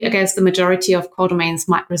I guess the majority of core domains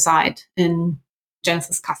might reside in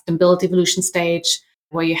Genesis custom build evolution stage,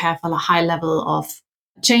 where you have a high level of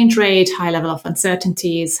change rate, high level of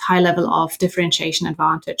uncertainties, high level of differentiation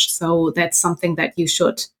advantage. So that's something that you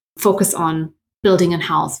should focus on building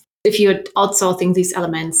in-house. If you're outsourcing these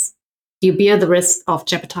elements, you bear the risk of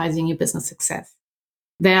jeopardizing your business success.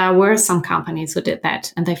 There were some companies who did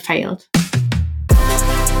that and they failed.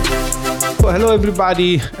 Well, hello,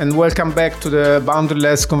 everybody, and welcome back to the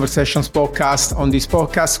Boundaryless Conversations podcast. On this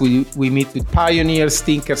podcast, we meet with pioneers,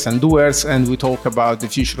 thinkers, and doers, and we talk about the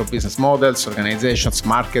future of business models, organizations,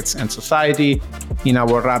 markets, and society in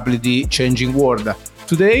our rapidly changing world.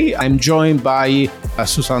 Today, I'm joined by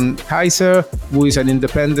Susanne Kaiser, who is an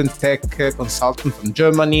independent tech consultant from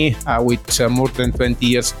Germany with more than 20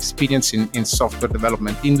 years experience in software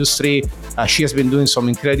development industry. She has been doing some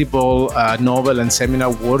incredible novel and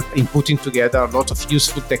seminar work in putting together a lot of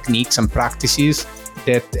useful techniques and practices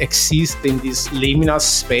that exist in this liminal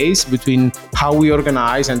space between how we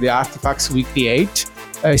organize and the artifacts we create,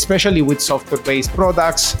 especially with software-based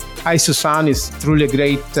products. Hi, Susanne. It's truly a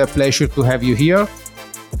great pleasure to have you here.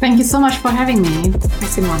 Thank you so much for having me. Hi,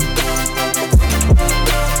 Simon.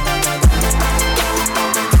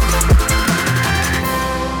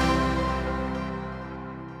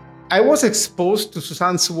 I was exposed to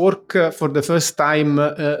Susanne's work for the first time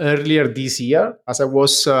earlier this year as I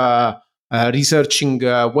was researching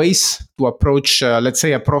ways to approach, let's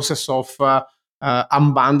say, a process of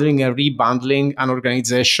unbundling and rebundling an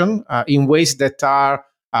organization in ways that are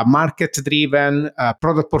market-driven,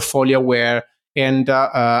 product portfolio aware. And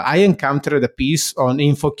I encountered a piece on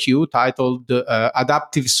InfoQ titled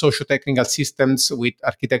Adaptive Socio-Technical Systems with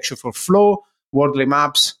Architecture for Flow, Worldly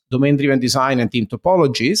Maps, Domain-Driven Design, and Team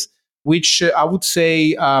Topologies, which I would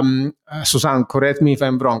say, Susanne, correct me if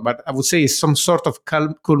I'm wrong, but I would say is some sort of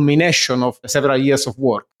culmination of several years of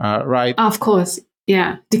work, right? Of course.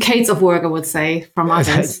 Yeah. Decades of work, I would say, from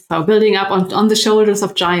others. So building up on the shoulders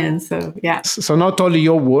of giants. So, yeah. So not only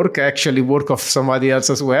your work, actually work of somebody else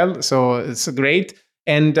as well. So it's great.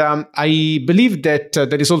 And I believe that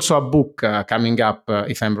there is also a book coming up,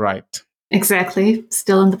 if I'm right. Exactly.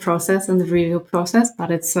 Still in the process, in the review process,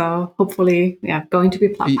 but it's hopefully going to be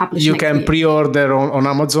published. You can pre-order on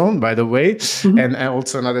Amazon, by the way, and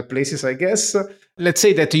also in other places, I guess. Let's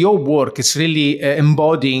say that your work is really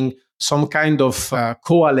embodying some kind of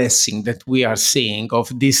coalescing that we are seeing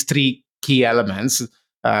of these three key elements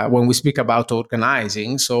when we speak about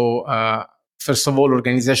organizing. So first of all,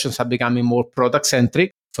 organizations are becoming more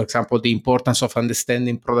product-centric. For example, the importance of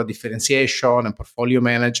understanding product differentiation and portfolio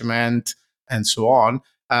management and so on.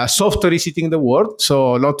 Software is hitting the world.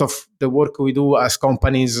 So a lot of the work we do as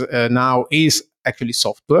companies now is actually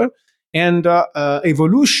software. And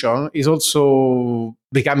evolution is also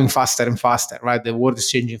becoming faster and faster, right? The world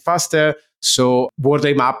is changing faster. So world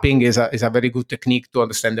mapping is a very good technique to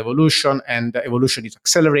understand evolution, and evolution is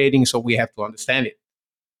accelerating. So we have to understand it.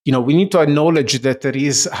 We need to acknowledge that there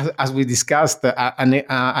is, as we discussed, an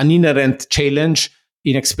inherent challenge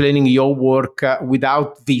in explaining your work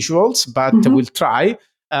without visuals, but we'll try.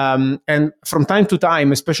 And from time to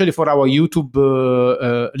time, especially for our YouTube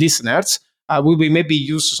listeners, we will maybe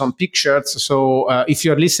use some pictures. So if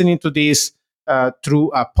you're listening to this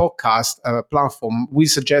through a podcast platform, we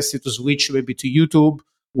suggest you to switch maybe to YouTube,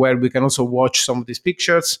 where we can also watch some of these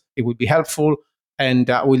pictures. It would be helpful.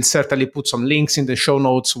 And we'll certainly put some links in the show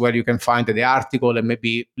notes where you can find the article, and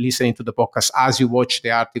maybe listening to the podcast as you watch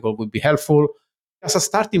the article would be helpful. As a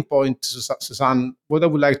starting point, Susanne, what I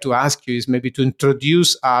would like to ask you is maybe to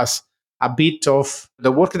introduce us a bit of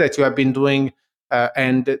the work that you have been doing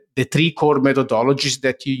and the three core methodologies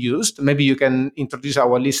that you used. Maybe you can introduce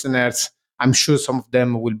our listeners. I'm sure some of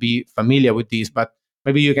them will be familiar with this, but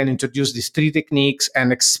maybe you can introduce these three techniques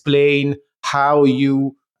and explain how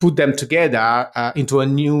you put them together into a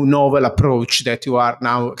new novel approach that you are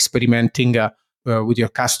now experimenting with your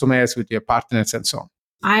customers, with your partners, and so on.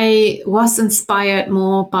 I was inspired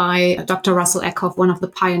more by Dr. Russell Eckhoff, one of the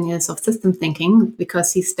pioneers of system thinking,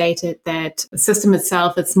 because he stated that the system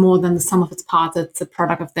itself, it's more than the sum of its parts. It's a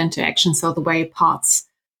product of the interaction. So the way parts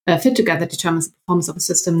fit together determines the performance of a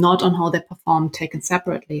system, not on how they perform taken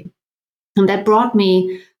separately. And that brought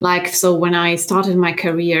me, so when I started my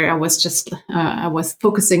career, I was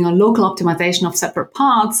focusing on local optimization of separate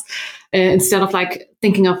parts instead of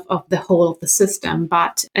thinking of the whole of the system.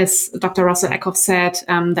 But as Dr. Russell Eckhoff said,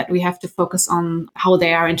 that we have to focus on how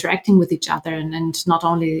they are interacting with each other and not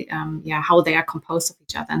only how they are composed of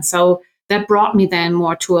each other. And so that brought me then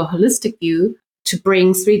more to a holistic view to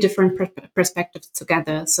bring three different perspectives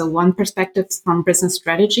together. So one perspective from business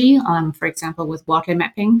strategy, for example, with Worldly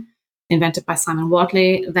mapping. invented by Simon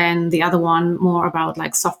Wardley. Then the other one more about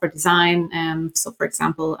like software design. So for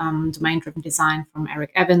example, domain-driven design from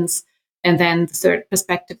Eric Evans. And then the third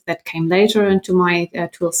perspective that came later into my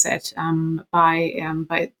tool set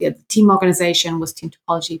by the team organization was team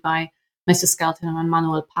topology by Mr. Skelton and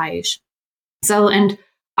Manuel Paes. So, and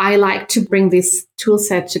I like to bring this tool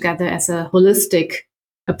set together as a holistic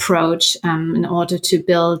approach in order to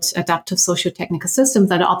build adaptive socio-technical systems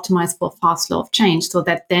that are optimized for fast flow of change, so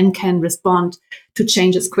that then can respond to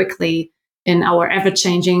changes quickly in our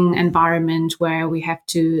ever-changing environment, where we have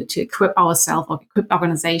to equip ourselves or equip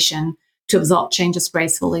organization to absorb changes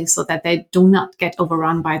gracefully, so that they do not get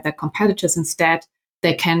overrun by their competitors. Instead,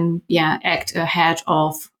 they can act ahead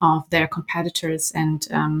of their competitors, and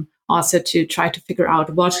also to try to figure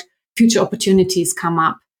out what future opportunities come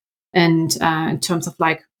up, and in terms of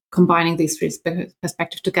like combining these three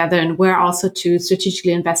perspectives together, and where also to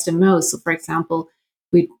strategically invest in most. So, for example,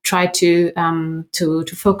 we try to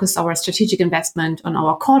focus our strategic investment on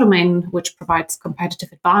our core domain, which provides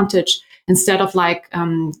competitive advantage, instead of like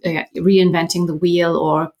reinventing the wheel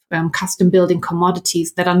or custom building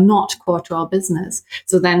commodities that are not core to our business.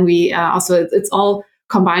 So then we also, it's all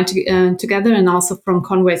combined together. And also from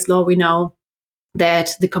Conway's Law, we know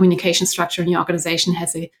that the communication structure in your organization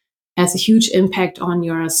has a huge impact on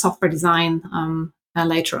your software design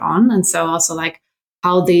later on. And so also like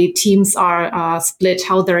how the teams are split,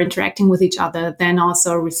 how they're interacting with each other, then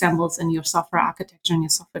also resembles in your software architecture and your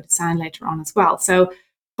software design later on as well. So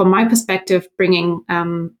from my perspective, bringing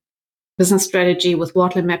business strategy with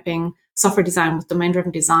Wardley mapping, software design with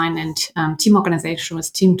domain-driven design, and team organization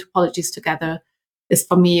with team topologies together is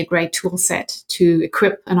for me a great tool set to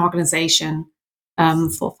equip an organization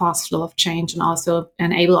for fast flow of change, and also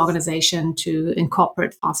enable organization to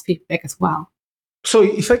incorporate fast feedback as well. So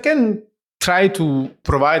if I can try to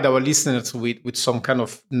provide our listeners with some kind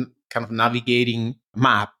of navigating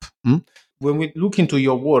map. When we look into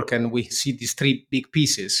your work and we see these three big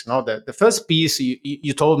pieces, the first piece,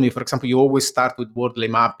 you told me, for example, you always start with Wordley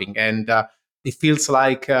mapping, and it feels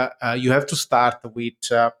like you have to start with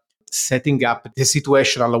setting up the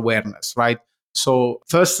situational awareness, right? So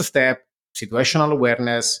first step, situational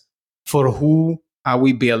awareness. For who are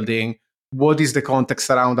we building? What is the context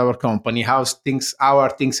around our company? How are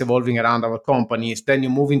things evolving around our companies? Then you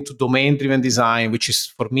move into domain-driven design, which is,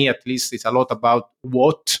 for me at least, it's a lot about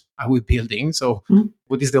what are we building. So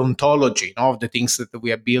what is the ontology of the things that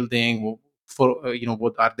we are building? For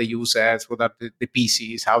what are the users? What are the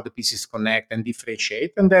PCs? How the PCs connect and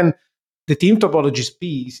differentiate? And then the team topologies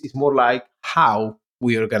piece is more like how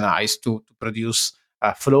we organize to produce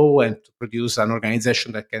flow and to produce an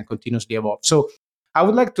organization that can continuously evolve. So I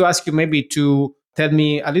would like to ask you maybe to tell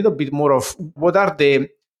me a little bit more of what are the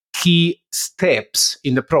key steps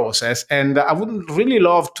in the process. And I would really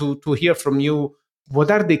love to hear from you, what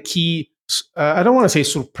are the key, I don't want to say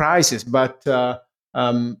surprises, but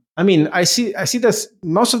I see that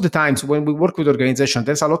most of the times when we work with organizations,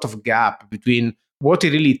 there's a lot of gap between what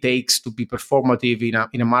it really takes to be performative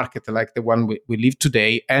in a market like the one we live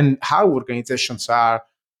today, and how organizations are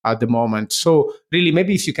at the moment. So really,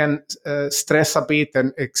 maybe if you can stress a bit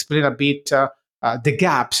and explain a bit the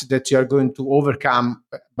gaps that you are going to overcome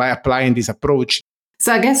by applying this approach.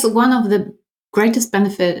 So I guess one of the greatest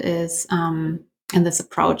benefit is in this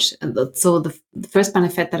approach. So the first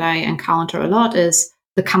benefit that I encounter a lot is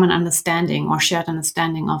the common understanding or shared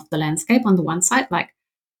understanding of the landscape on the one side. Like,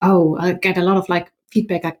 I get a lot of like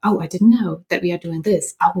feedback like, I didn't know that we are doing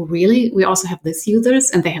this. Oh, really? We also have this users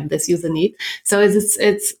and they have this user need. So it's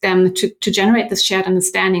to generate this shared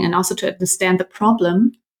understanding, and also to understand the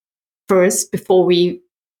problem first before we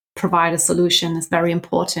provide a solution is very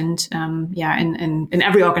important. In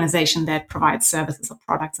every organization that provides services or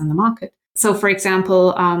products in the market. So, for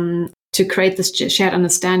example, to create this shared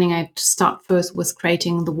understanding, I start first with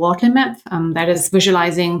creating the Wardley map. That is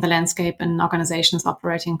visualizing the landscape an organization is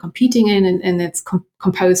operating and competing in, and it's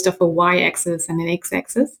composed of a y-axis and an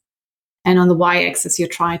x-axis. And on the y-axis, you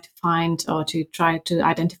try to find or to try to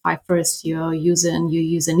identify first your user and your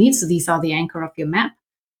user needs. So these are the anchor of your map.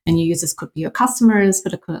 And your users could be your customers,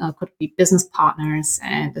 but it could be business partners,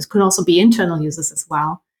 and this could also be internal users as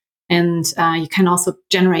well. And you can also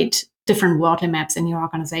generate different Wardley maps in your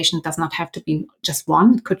organization. It does not have to be just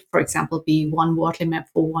one. It could, for example, be one Wardley map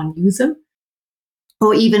for one user,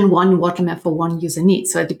 or even one Wardley map for one user need.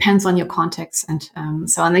 So it depends on your context. And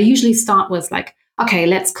I usually start with like, okay,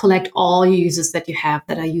 let's collect all users that you have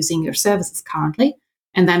that are using your services currently.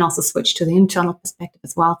 And then also switch to the internal perspective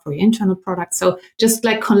as well for your internal products. So just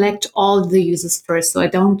like collect all the users first. So I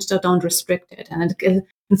don't restrict it. And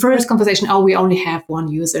in first conversation, oh, we only have one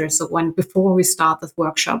user. So before we start this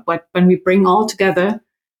workshop, when we bring all together,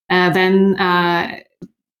 then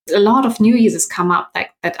a lot of new users come up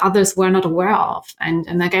that others were not aware of.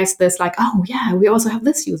 And I guess there's like, oh yeah, we also have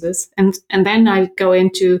this users. And then I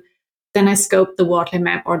scope the Wortley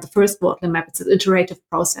map or the first Wortley map. It's an iterative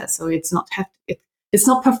process. So it's not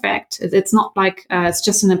perfect. It's not like it's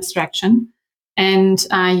just an abstraction. And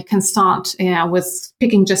you can start with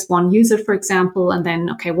picking just one user, for example, and then,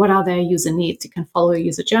 okay, what are their user needs? You can follow a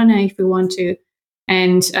user journey if you want to.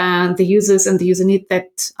 And the users and the user need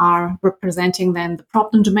that are representing then the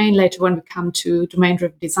problem domain. Later, when we come to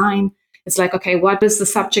domain-driven design, it's like, okay, what is the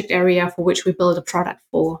subject area for which we build a product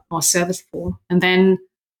for or service for? And then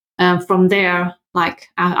from there, like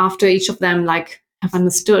after each of them like have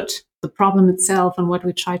understood the problem itself and what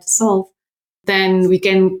we try to solve, then we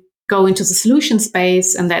can go into the solution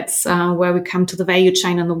space, and that's where we come to the value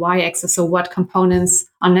chain on the y-axis. So what components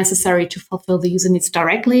are necessary to fulfill the user needs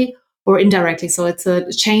directly or indirectly. So it's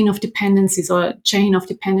a chain of dependencies or a chain of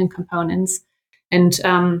dependent components. And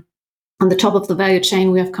on the top of the value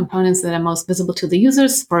chain, we have components that are most visible to the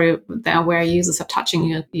users, where users are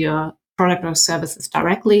touching your product or services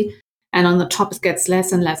directly. And on the top, it gets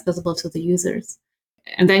less and less visible to the users.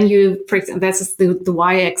 And then for example, that's the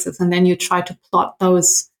y-axis, and then you try to plot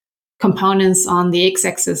those components on the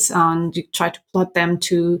x-axis, and you try to plot them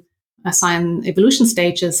to assign evolution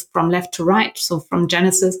stages from left to right. So from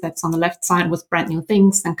Genesis, that's on the left side with brand new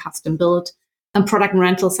things, and custom build, and product and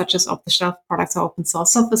rental, such as off-the-shelf products or open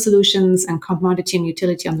source software solutions, and commodity and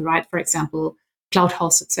utility on the right, for example,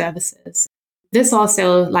 cloud-hosted services. This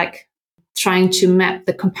also like trying to map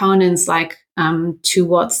the components like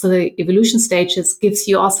towards the evolution stages gives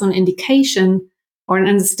you also an indication or an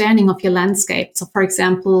understanding of your landscape. So for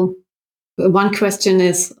example, one question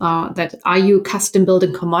is that are you custom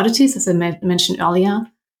building commodities, as I mentioned earlier,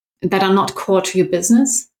 that are not core to your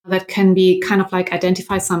business? That can be kind of like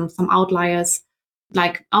identify some outliers,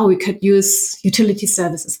 like, oh, we could use utility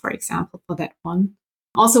services, for example, for that one.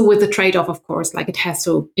 Also with the trade-off, of course, like it has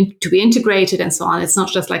to be integrated and so on. It's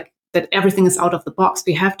not just like that everything is out of the box.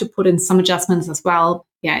 We have to put in some adjustments as well.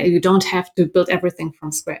 Yeah, you don't have to build everything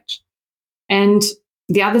from scratch. And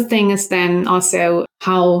the other thing is then also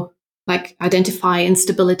how like identify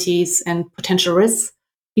instabilities and potential risks.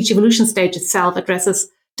 Each evolution stage itself addresses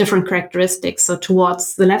different characteristics. So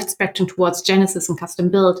towards the left spectrum, towards Genesis and custom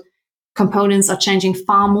build, components are changing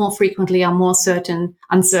far more frequently, are more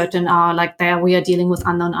uncertain, are like there we are dealing with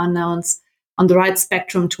unknown unknowns. On the right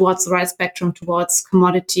spectrum, towards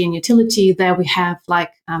commodity and utility, there we have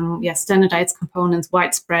like standardized components,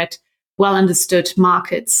 widespread, well understood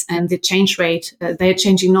markets, and the change rate, they're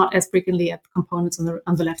changing not as frequently as components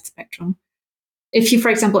on the left spectrum. If you, for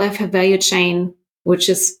example, have a value chain, which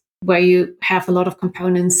is where you have a lot of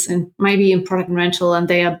components and maybe in product and rental, and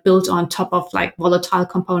they are built on top of like volatile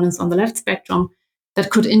components on the left spectrum,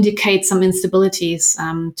 that could indicate some instabilities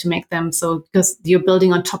to make them so, because you're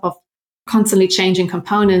building on top of constantly changing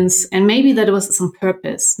components, and maybe that was some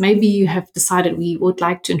purpose. Maybe you have decided we would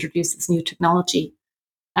like to introduce this new technology.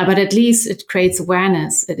 But at least it creates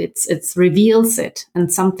awareness. It reveals it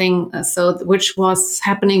and something which was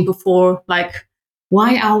happening before. Like,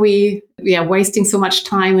 why are we wasting so much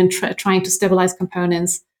time in trying to stabilize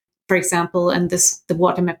components, for example? And the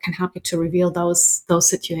water map can help you to reveal those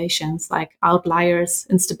situations like outliers,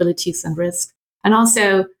 instabilities, and risk. And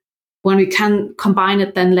also, when we can combine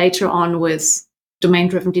it then later on with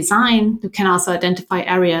domain-driven design, you can also identify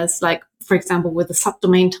areas like, for example, with the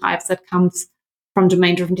subdomain types that comes from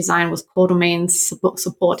domain-driven design with core domains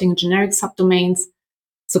supporting generic subdomains.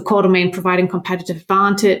 So core domain providing competitive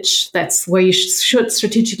advantage. That's where you should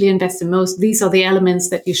strategically invest the most. These are the elements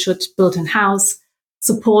that you should build in-house.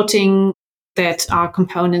 Supporting that are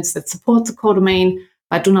components that support the core domain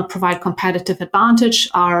but do not provide competitive advantage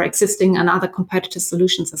are existing and other competitive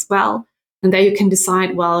solutions as well. And there you can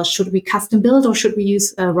decide, well, should we custom build or should we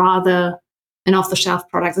use rather an off-the-shelf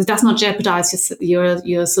product? It does not jeopardize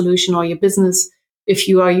your solution or your business if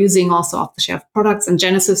you are using also off-the-shelf products. And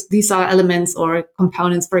Genesis, these are elements or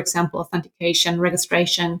components, for example, authentication,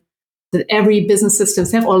 registration, that every business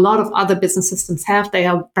systems have, or a lot of other business systems have. They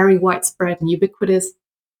are very widespread and ubiquitous.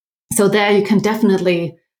 So there you can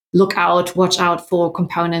definitely watch out for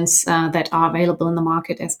components that are available in the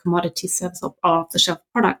market as commodity service or off-the-shelf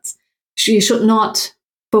products. You should not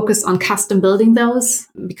focus on custom building those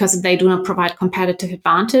because they do not provide competitive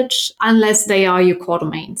advantage unless they are your core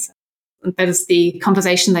domains. That is the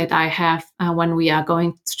conversation that I have when we are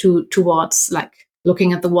going towards like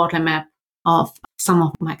looking at the water map of some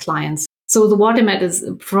of my clients. So the water map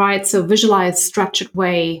provides a visualized, structured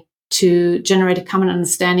way to generate a common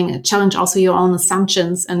understanding, challenge also your own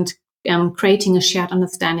assumptions, and creating a shared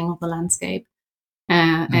understanding of the landscape.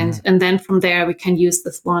 And then from there, we can use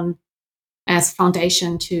this one as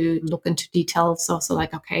foundation to look into details. Also,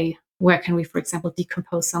 like, okay, where can we, for example,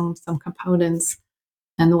 decompose some components,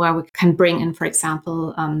 and where we can bring in, for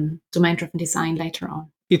example, domain-driven design later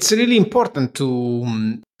on. It's really important to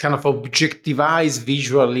kind of objectivize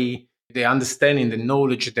visually the understanding, the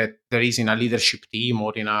knowledge that there is in a leadership team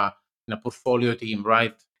or in a portfolio team,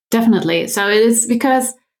 right? Definitely. So it is,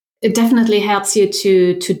 because it definitely helps you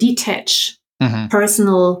to detach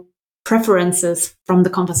personal preferences from the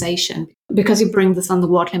conversation, because you bring this on the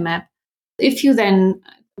Worldly map. If you then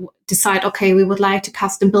decide, okay, we would like to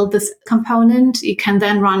custom build this component, you can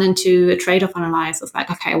then run into a trade-off analysis, like,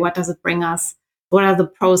 okay, what does it bring us? What are the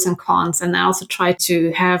pros and cons? And I also try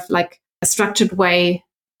to have like a structured way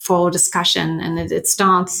for discussion. And it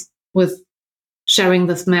starts with sharing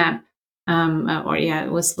this map,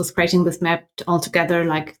 was creating this map altogether,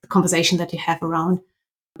 like the conversation that you have around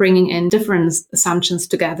bringing in different assumptions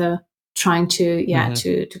together, trying to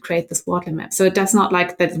to create this Worldly map. So it does not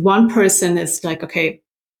like that one person is like, okay,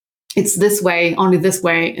 it's this way, only this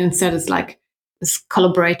way. Instead, it's like this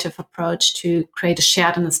collaborative approach to create a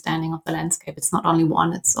shared understanding of the landscape. It's not only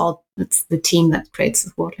one, it's the team that creates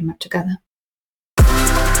this Worldly map together.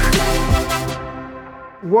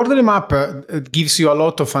 Worldly map gives you a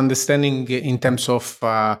lot of understanding in terms of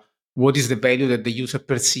what is the value that the user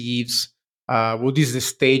perceives, what is the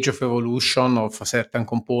stage of evolution of certain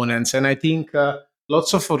components. And I think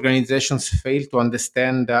lots of organizations fail to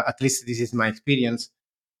understand, at least this is my experience,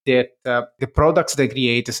 that the products they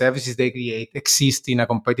create, the services they create, exist in a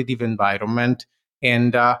competitive environment.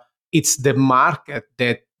 And it's the market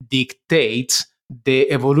that dictates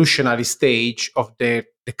the evolutionary stage of the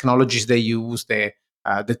technologies they use, the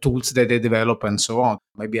tools that they develop, and so on.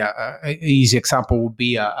 Maybe an easy example would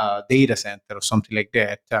be a data center or something like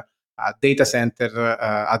that. A data center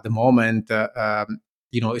at the moment,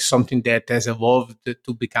 is something that has evolved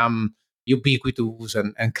to become ubiquitous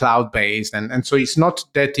and cloud-based. And so it's not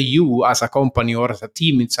that you as a company or as a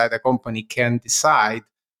team inside a company can decide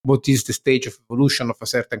what is the stage of evolution of a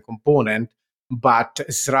certain component, but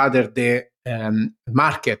it's rather the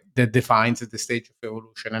market that defines the stage of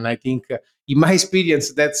evolution. And I think in my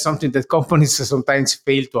experience, that's something that companies sometimes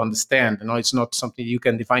fail to understand. It's not something you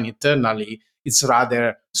can define internally. It's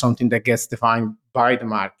rather something that gets defined by the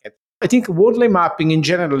market. I think Worldly mapping in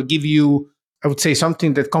general give you, I would say,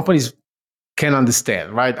 something that companies can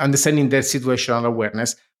understand, right? Understanding their situational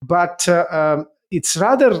awareness. But it's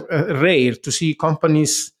rather rare to see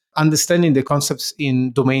companies understanding the concepts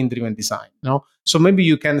in domain-driven design. So maybe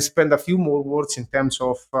you can spend a few more words in terms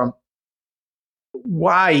of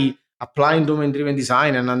why applying domain-driven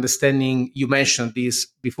design and understanding, you mentioned this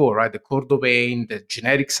before, right? The core domain, the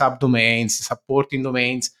generic subdomains, supporting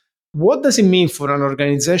domains. What does it mean for an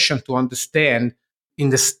organization to understand in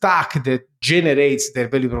the stack that generates their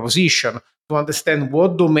value proposition, to understand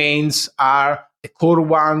what domains are the core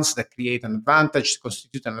ones that create an advantage,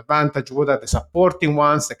 constitute an advantage, what are the supporting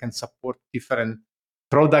ones that can support different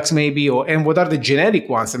products maybe, and what are the generic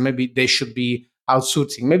ones that maybe they should be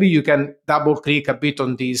outsourcing? Maybe you can double click a bit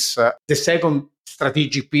on this, the second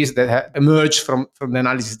strategic piece that emerged from the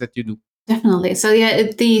analysis that you do. Definitely. So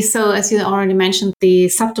so as you already mentioned, the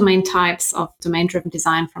subdomain types of domain-driven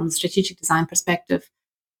design from a strategic design perspective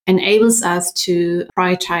enables us to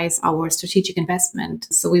prioritize our strategic investment.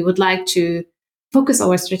 So we would like to focus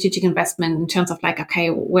our strategic investment in terms of like, okay,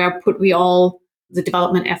 where put we all the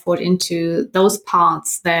development effort into those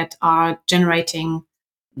parts that are generating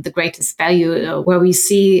the greatest value, where we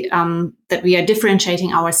see that we are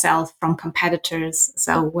differentiating ourselves from competitors,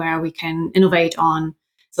 so where we can innovate on.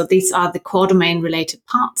 So these are the core domain related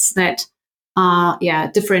parts that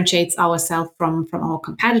differentiates ourselves from our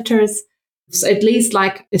competitors. So at least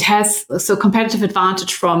like it has, so competitive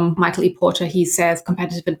advantage from Michael E. Porter, he says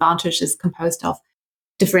competitive advantage is composed of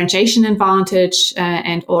differentiation advantage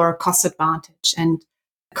and or cost advantage. And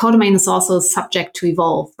core domain is also subject to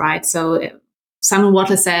evolve, right? So Simon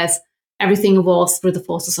Wattler says everything evolves through the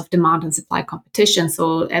forces of demand and supply competition.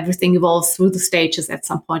 So everything evolves through the stages at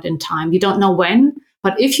some point in time. You don't know when,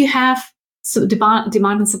 but if you have demand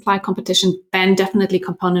and supply competition, then definitely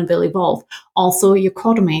component will evolve. Also your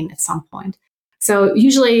core domain at some point. So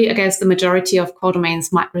usually, I guess the majority of core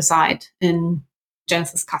domains might reside in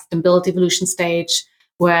Genesis custom build evolution stage,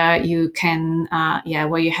 where you can,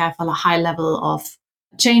 where you have a high level of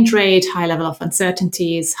change rate, high level of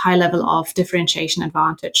uncertainties, high level of differentiation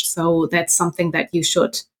advantage. So that's something that you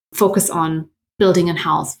should focus on building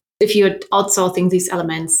in-house. If you're outsourcing these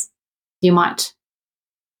elements, you might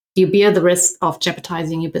you bear the risk of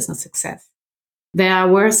jeopardizing your business success. There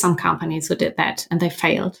were some companies who did that and they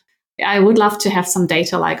failed. I would love to have some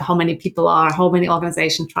data like how many people are, how many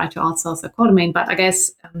organizations try to outsource their core domain, but I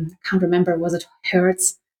guess, I can't remember, was it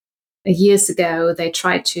Hertz? Years ago, they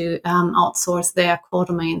tried to outsource their core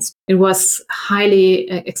domains. It was highly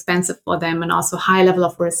expensive for them and also high level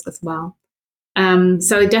of risk as well.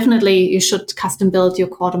 So definitely you should custom build your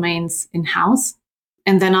core domains in-house.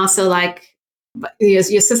 And then also like your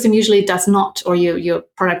system usually does not, or your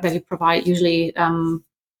product that you provide usually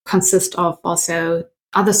consists of also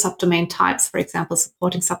other subdomain types, for example,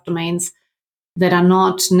 supporting subdomains that are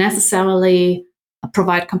not necessarily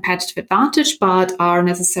provide competitive advantage, but are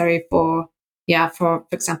necessary for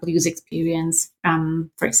example, user experience,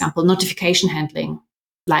 for example, notification handling.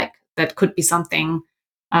 Like that could be something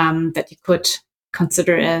that you could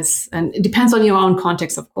consider as, and it depends on your own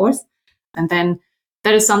context, of course. And then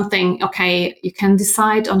that is something, okay, you can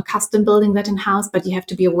decide on custom building that in-house, but you have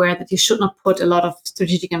to be aware that you should not put a lot of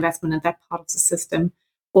strategic investment in that part of the system.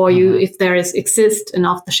 Or if there exists an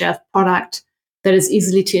off-the-shelf product that is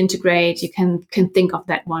easily to integrate, you can think of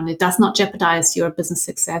that one. It does not jeopardize your business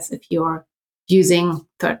success if you're using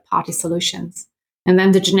third-party solutions. And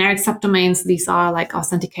then the generic subdomains, these are like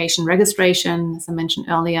authentication, registration, as I mentioned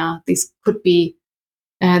earlier. These could be,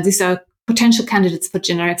 these are potential candidates for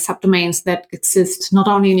generic subdomains that exist not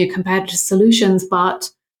only in your competitive solutions, but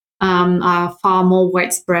are far more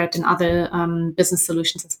widespread in other business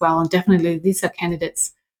solutions as well. And definitely these are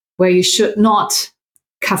candidates where you should not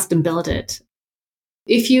custom build it.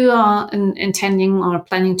 If you are intending or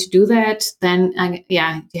planning to do that, then you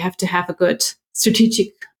have to have a good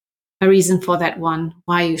strategic reason for that one,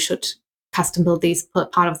 why you should custom build these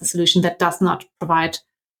part of the solution that does not provide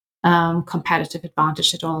competitive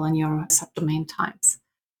advantage at all in your subdomain types.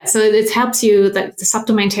 So it helps you that the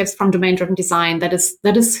subdomain types from domain-driven design that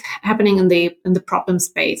is happening in the problem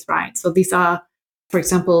space, right? So these are, for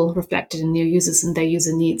example, reflected in your users and their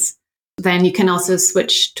user needs. Then you can also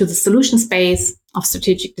switch to the solution space of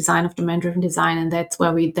strategic design, of domain-driven design, and that's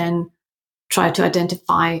where we then try to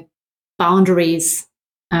identify boundaries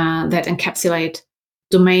that encapsulate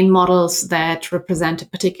domain models that represent a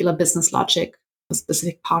particular business logic, a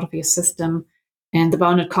specific part of your system. And the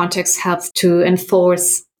bounded context helps to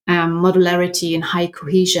enforce modularity and high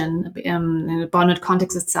cohesion in the bounded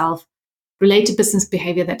context itself, related business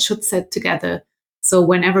behavior that should sit together. So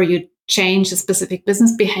whenever you change a specific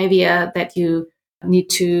business behavior, that you need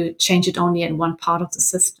to change it only in one part of the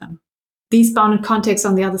system. These bounded contexts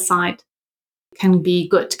on the other side can be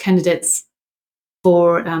good candidates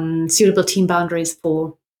for suitable team boundaries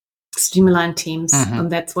for streamlined teams.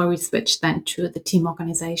 And that's where we switch then to the team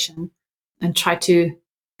organization and try to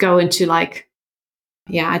go into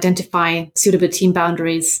identify suitable team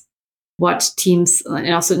boundaries, what teams,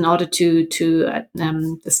 and also in order to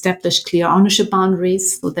establish clear ownership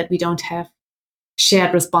boundaries so that we don't have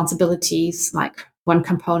shared responsibilities, like one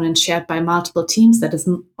component shared by multiple teams. That is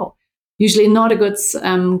usually not a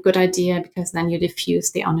good idea, because then you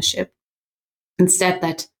diffuse the ownership. Instead,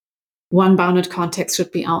 that one bounded context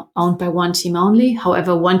should be owned by one team only.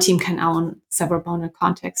 However, one team can own several bounded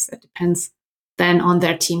contexts. It depends then on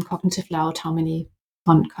their team cognitive load, how many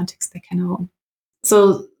bounded contexts they can own.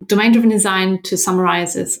 So domain-driven design, to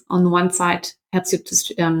summarize, is on one side helps you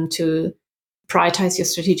to prioritize your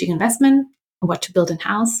strategic investment, what to build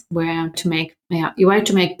in-house, where to make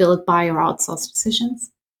build, buy, or outsource decisions,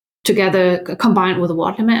 together combined with a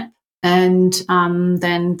water map. And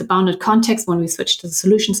then the bounded context, when we switch to the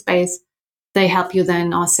solution space, they help you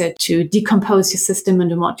then also to decompose your system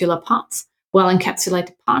into modular parts,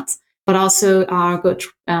 well-encapsulated parts, but also are good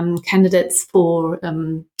candidates for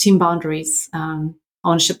team boundaries,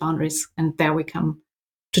 ownership boundaries. And there we come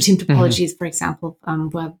to team topologies, for example,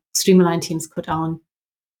 where streamlined teams could own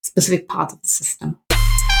specific parts of the system.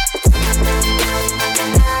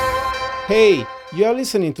 Hey, you are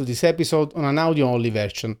listening to this episode on an audio-only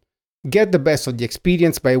version. Get the best of the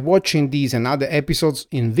experience by watching these and other episodes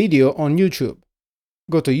in video on YouTube.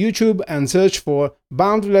 Go to YouTube and search for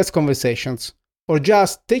Boundaryless Conversations, or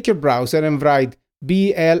just take your browser and write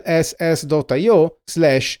blss.io/BCPY,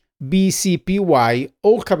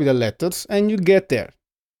 all capital letters, and you get there.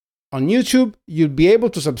 On YouTube, you'll be able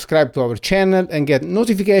to subscribe to our channel and get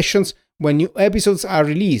notifications when new episodes are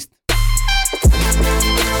released.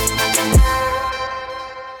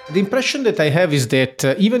 The impression that I have is that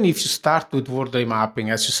even if you start with word mapping,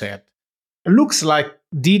 as you said, it looks like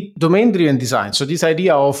the domain-driven design. So this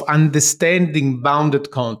idea of understanding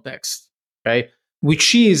bounded context, okay,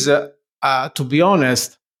 which is, to be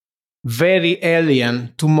honest, very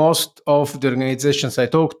alien to most of the organizations I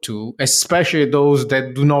talk to, especially those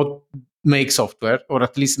that do not make software, or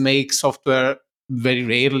at least make software very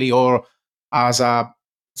rarely or as a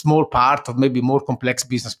small part of maybe more complex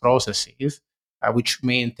business processes, which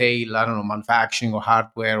may entail, I don't know, manufacturing or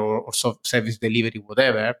hardware or service delivery,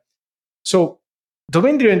 whatever. So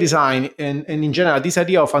domain-driven design and in general, this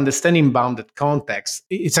idea of understanding bounded context,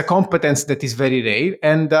 it's a competence that is very rare.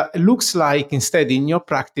 And it looks like instead in your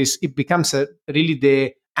practice, it becomes really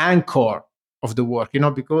the anchor of the work,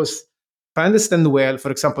 because if I understand well,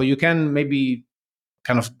 for example, you can maybe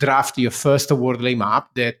kind of draft your first overlay map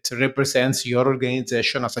that represents your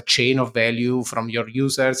organization as a chain of value from your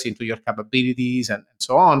users into your capabilities and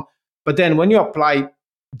so on. But then when you apply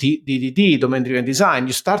DDD, domain-driven design,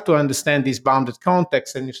 you start to understand this bounded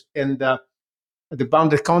context, and the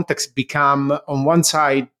bounded context become, on one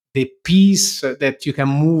side, the piece that you can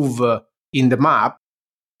move in the map.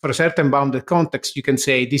 For a certain bounded context, you can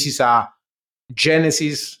say this is a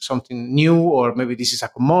genesis, something new, or maybe this is a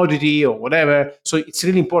commodity or whatever. So it's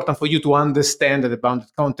really important for you to understand the bounded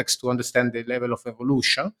context, to understand the level of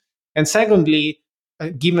evolution. And secondly,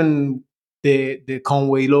 given the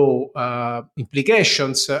Conway law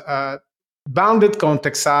implications, bounded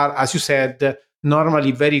contexts are, as you said,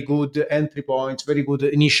 normally very good entry points, very good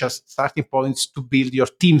initial starting points to build your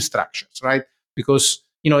team structures, right? Because,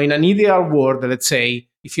 in an ideal world, let's say,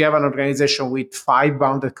 if you have an organization with 5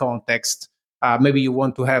 bounded contexts, maybe you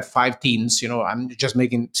want to have 5 teams, I'm just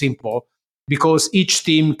making simple, because each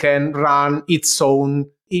team can run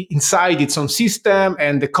inside its own system,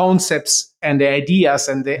 and the concepts and the ideas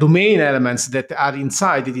and the domain elements that are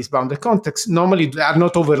inside this bounded context normally are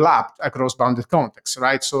not overlapped across bounded contexts,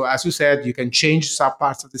 right? So as you said, you can change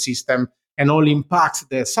subparts of the system and only impact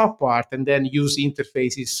the subpart, and then use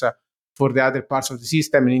interfaces for the other parts of the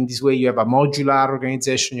system. And in this way, you have a modular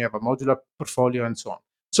organization, you have a modular portfolio, and so on.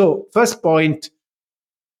 So first point,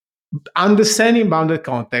 understanding bounded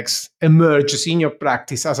context emerges in your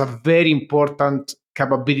practice as a very important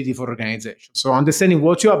capability for organizations. So understanding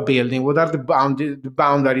what you are building, what are the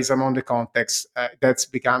boundaries among the contexts, that's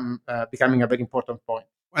becoming a very important point.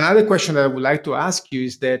 Another question that I would like to ask you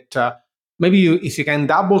is that maybe if you can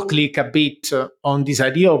double click a bit on this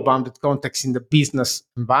idea of bounded context in the business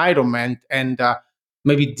environment, and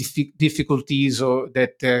maybe difficulties or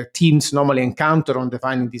that teams normally encounter on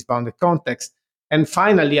defining this bounded context. And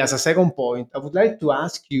finally, as a second point, I would like to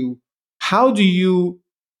ask you, how do you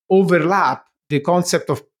overlap the concept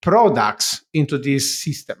of products into this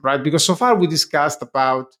system, right? Because so far we discussed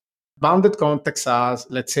about bounded contexts as,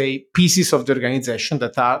 let's say, pieces of the organization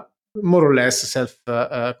that are more or less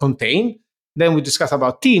self-contained. Then we discussed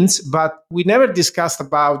about teams, but we never discussed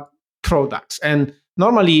about products. And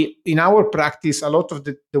normally in our practice, a lot of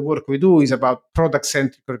the work we do is about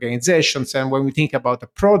product-centric organizations. And when we think about a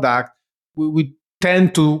product, we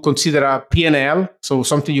tend to consider a P&L, so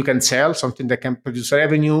something you can sell, something that can produce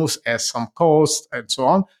revenues, has some cost, and so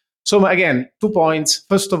on. So again, 2 points.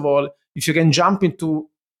 First of all, if you can jump into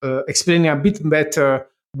explaining a bit better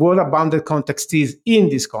what a bounded context is in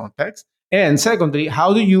this context. And secondly,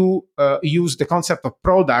 how do you use the concept of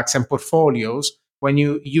products and portfolios when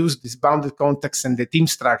you use this bounded context and the team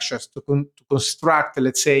structures to construct,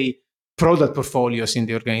 let's say, product portfolios in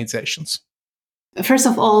the organizations? First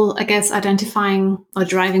of all, I guess identifying or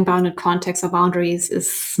driving bounded context or boundaries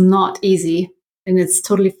is not easy. And it's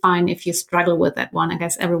totally fine if you struggle with that one. I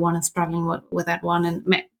guess everyone is struggling with that one,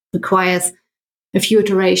 and requires a few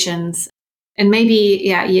iterations. And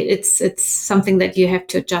maybe, it's something that you have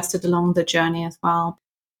to adjust it along the journey as well.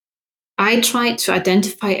 I try to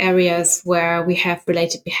identify areas where we have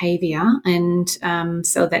related behavior, and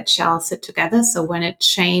so that shall sit together. So when it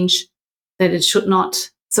change, that it should not.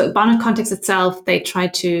 So bounded context itself, they try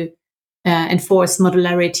to enforce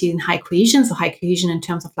modularity and high cohesion. So high cohesion in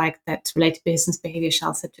terms of like that related business behavior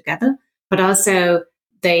shall sit together. But also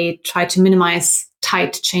they try to minimize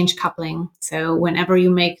tight change coupling. So whenever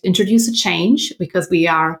you introduce a change, because the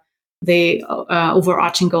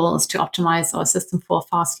overarching goal is to optimize our system for a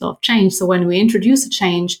fast flow of change. So when we introduce a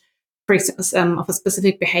change, for example, of a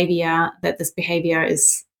specific behavior, that this behavior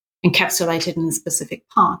is encapsulated in a specific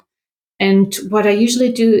part. And what I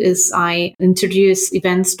usually do is I introduce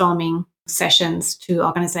event storming sessions to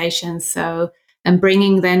organizations. So I'm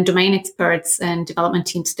bringing then domain experts and development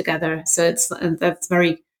teams together. So that's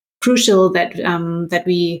very crucial that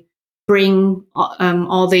we bring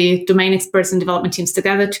all the domain experts and development teams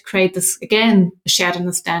together to create this, again, shared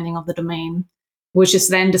understanding of the domain, which is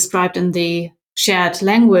then described in the shared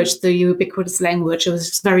language, the ubiquitous language. It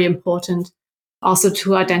was very important also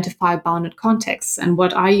to identify bounded contexts. And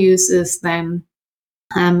what I use is then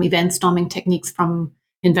event storming techniques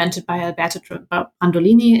invented by Alberto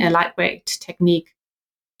Brandolini, a lightweight technique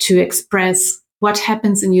to express what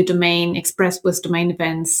happens in your domain, expressed with domain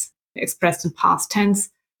events, expressed in past tense.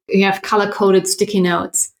 You have color-coded sticky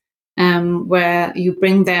notes where you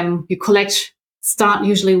bring them, start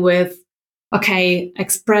usually with, okay,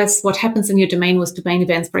 express what happens in your domain with domain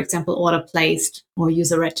events, for example, order placed or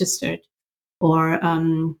user registered or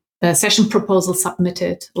a session proposal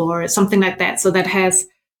submitted or something like that. So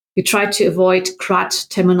you try to avoid CRUD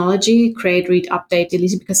terminology, create, read, update,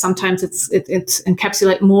 delete, because sometimes it's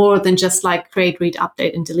encapsulate more than just like create, read,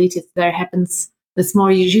 update, and delete. It's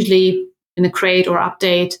more usually in a create or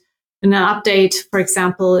update. In an update, for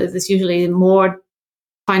example, is usually more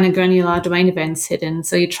finer granular domain events hidden.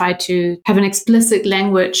 So you try to have an explicit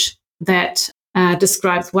language that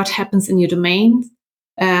describes what happens in your domain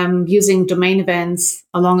using domain events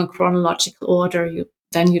along a chronological order.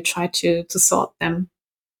 Then you try to sort them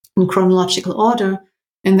in chronological order.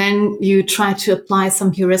 And then you try to apply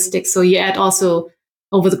some heuristics. So you add also,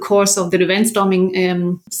 over the course of the event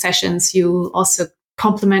storming sessions, you also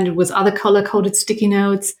complement it with other color-coded sticky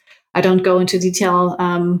notes. I don't go into detail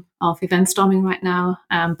of event storming right now,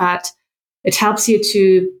 but it helps you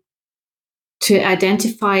to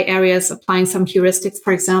identify areas applying some heuristics.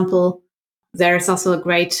 For example, there's also a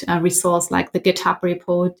great resource like the GitHub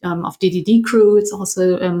repo of DDD crew. It's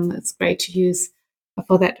also it's great to use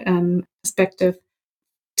for that perspective.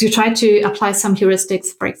 To try to apply some heuristics,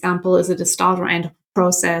 for example, is it a start or end of a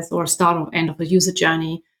process or start or end of a user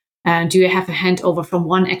journey? Do you have a handover from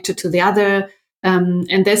one actor to the other?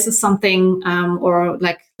 And this is something, or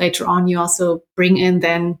like later on, you also bring in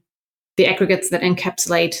then the aggregates that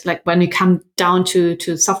encapsulate, like when you come down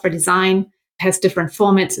to software design, it has different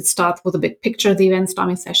formats. It starts with a big picture of the event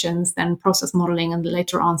storming sessions, then process modeling, and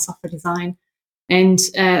later on software design. And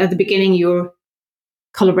at the beginning, you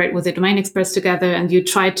collaborate with the domain experts together, and you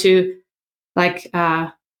try to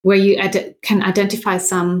where you can identify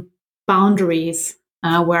some boundaries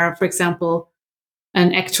where, for example,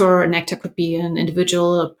 an actor could be an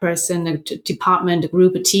individual, a person, a department, a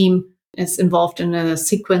group, a team is involved in a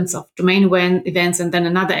sequence of domain events, and then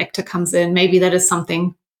another actor comes in. Maybe that is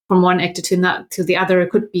something from one actor to the other. It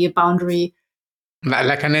could be a boundary.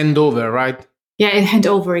 Like an handover, right? Yeah, a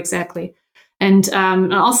handover, exactly. And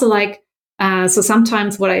also so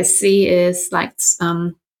sometimes what I see is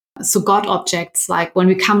God objects, like when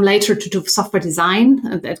we come later to do software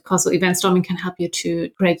design, because event storming can help you to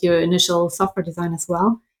create your initial software design as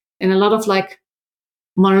well. And a lot of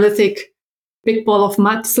monolithic big ball of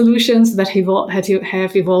mud solutions that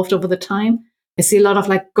have evolved over the time. I see a lot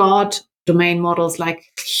of God domain models, like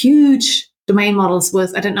huge domain models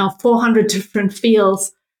with, 400 different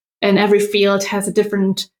fields. And every field has a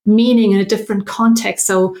different meaning and a different context.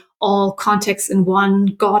 So all context in one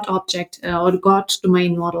God object or God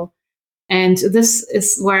domain model. And this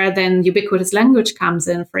is where then ubiquitous language comes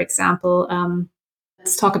in. For example,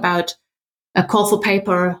 let's talk about a call for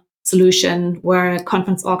paper solution where a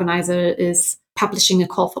conference organizer is publishing a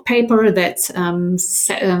call for paper that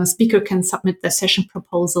speaker can submit their session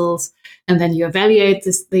proposals, and then you evaluate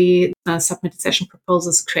the submitted session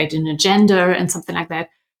proposals, create an agenda and something like that.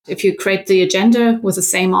 If you create the agenda with the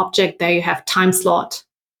same object, there you have time slot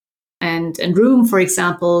and room, for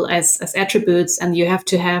example, as attributes, and you have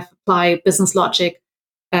to apply business logic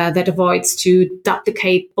that avoids to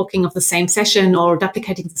duplicate booking of the same session or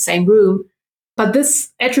duplicating the same room. But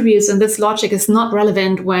this attributes and this logic is not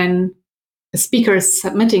relevant when a speaker is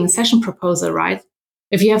submitting a session proposal, right?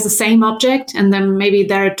 If you have the same object and then maybe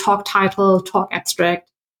their talk title, talk abstract,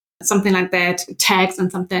 something like that, tags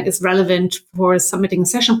and something is relevant for submitting a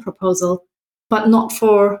session proposal, but not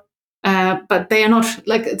for, but they are not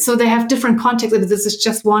so they have different contexts. This is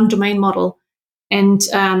just one domain model. And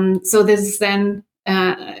so this is then,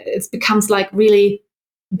 it becomes really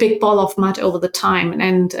big ball of mud over the time,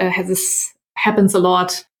 and this happens a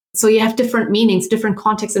lot. So you have different meanings, different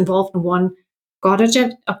contexts involved in one God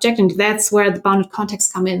object, and that's where the bounded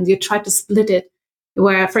contexts come in. You try to split it,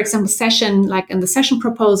 where, for example, session, like in the session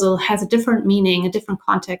proposal, has a different meaning, a different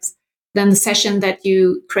context than the session that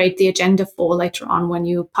you create the agenda for later on when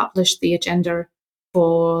you publish the agenda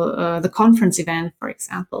for the conference event, for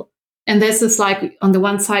example. And this is on the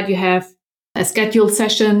one side, you have a scheduled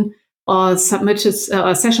session or submitted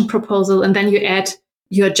a session proposal, and then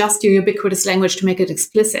you adjust your ubiquitous language to make it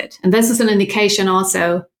explicit. And this is an indication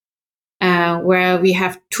also where we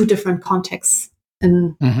have two different contexts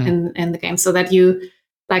in the game, so that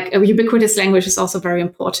a ubiquitous language is also very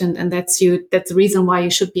important, and that's the reason why you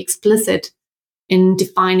should be explicit in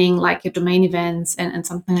defining your domain events and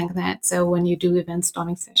something like that. So when you do event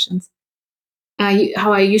storming sessions.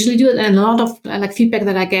 how I usually do it, and a lot of like feedback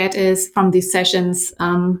that I get is from these sessions,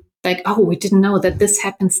 like, oh, we didn't know that this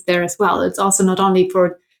happens there as well. It's also not only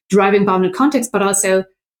for driving bounded context, but also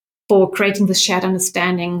for creating this shared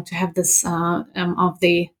understanding, to have this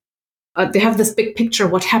they have this big picture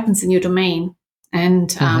of what happens in your domain,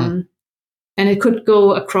 and it could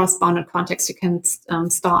go across bounded context. You can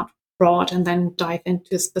start broad and then dive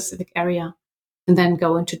into a specific area, and then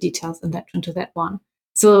go into details and into that one.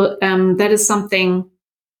 So that is something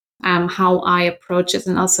how I approach it,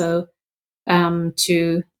 and also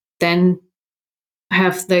to then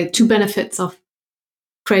have the two benefits of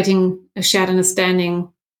creating a shared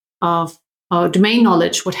understanding of domain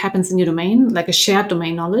knowledge, what happens in your domain, like a shared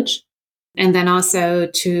domain knowledge, and then also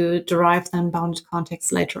to derive then bounded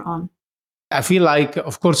context later on. I feel like,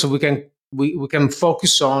 of course, we can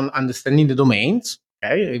focus on understanding the domains.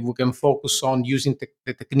 Okay, we can focus on using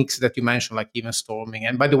the techniques that you mentioned, like event storming.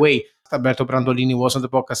 And by the way, Alberto Brandolini was on the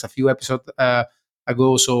podcast a few episodes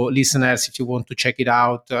ago. So, listeners, if you want to check it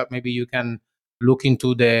out, maybe you can look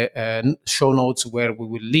into the show notes where we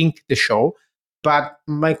will link the show. But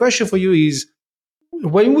my question for you is,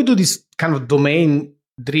 when we do this kind of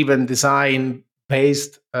domain-driven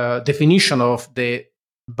design-based definition of the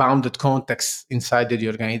bounded context inside the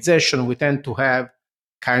organization, we tend to have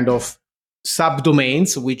kind of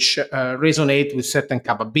subdomains which resonate with certain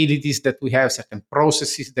capabilities that we have, certain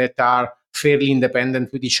processes that are fairly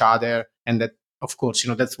independent with each other, and that, of course,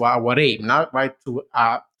 that's why our aim, right,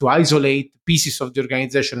 to isolate pieces of the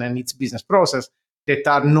organization and its business process that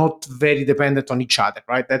are not very dependent on each other,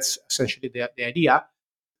 right? That's essentially the idea.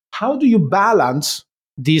 How do you balance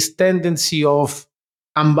this tendency of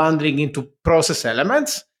unbundling into process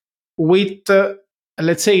elements with,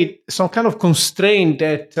 let's say, some kind of constraint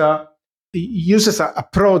that uses a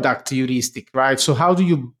product heuristic, right? So how do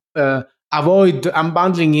you avoid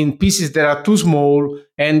unbundling in pieces that are too small,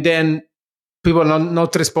 and then people are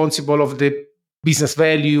not responsible of the business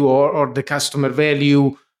value or the customer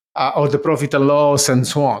value or the profit and loss and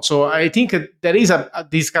so on? So I think there is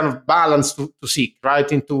this kind of balance to seek, right,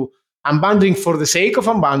 into unbundling for the sake of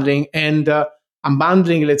unbundling, and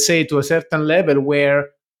unbundling, let's say, to a certain level where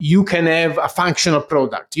you can have a functional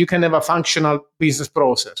product, you can have a functional business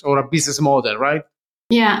process or a business model, right?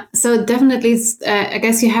 Yeah, so definitely, I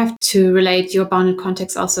guess you have to relate your bounded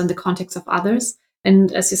context also in the context of others.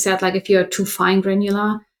 And as you said, like if you're too fine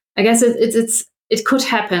granular, I guess it could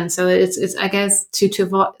happen. So it's I guess to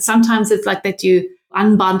avoid, sometimes it's like that you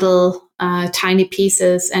unbundle tiny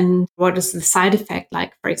pieces, and what is the side effect?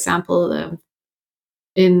 Like, for example,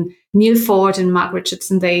 in Neil Ford and Mark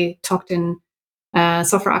Richardson, they talked in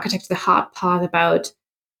Software Architecture, the hard part, about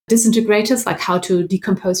disintegrators, like how to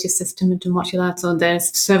decompose your system into modular. So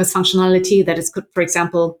there's service functionality that is good, for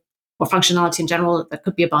example, or functionality in general, that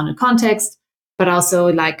could be a bounded context, but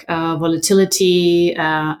also like volatility,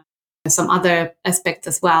 some other aspects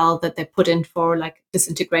as well that they put in for like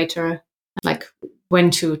disintegrator, like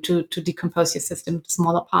when to decompose your system into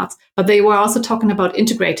smaller parts. But they were also talking about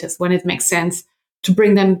integrators, when it makes sense to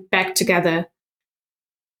bring them back together.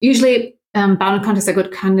 Usually, bounded contexts are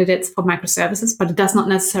good candidates for microservices, but it does not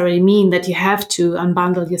necessarily mean that you have to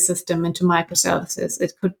unbundle your system into microservices.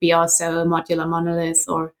 It could be also modular monoliths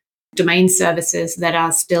or domain services that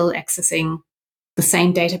are still accessing the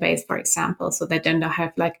same database, for example, so they don't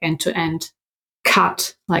have like end-to-end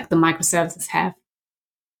cut like the microservices have.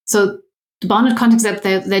 So the bounded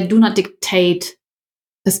contexts, they do not dictate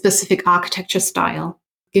a specific architecture style,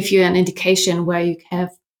 give you an indication where you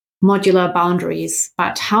have modular boundaries,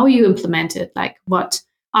 but how you implement it, like what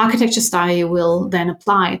architecture style you will then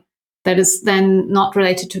apply, that is then not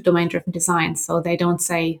related to domain-driven design. So they don't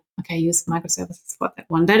say, okay, use microservices for that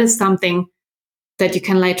one. That is something that you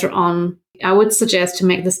can later on, I would suggest to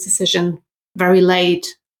make this decision very late.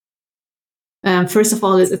 First of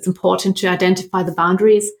all, it's important to identify the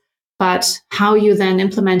boundaries, but how you then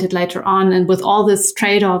implement it later on, and with all these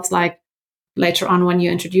trade-offs, like later on when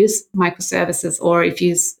you introduce microservices, or if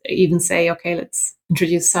you even say, okay, let's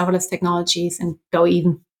introduce serverless technologies and go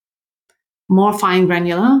even more fine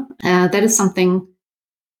granular, that is something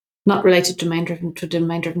not related to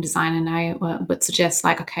domain-driven design. And I would suggest,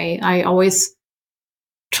 like, okay, I always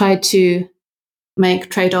try to make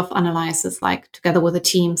trade-off analysis, like together with the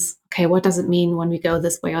teams. Okay, what does it mean when we go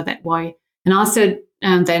this way or that way? And also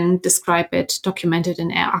then describe it, document it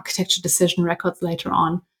in architecture decision records later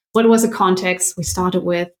on. What was the context we started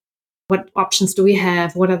with? What options do we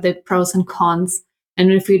have? What are the pros and cons?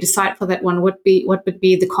 And if we decide for that one, what would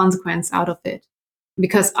be the consequence out of it?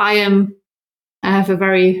 Because I have a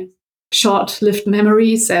very short-lived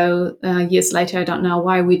memory. So years later, I don't know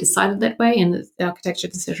why we decided that way. And the architecture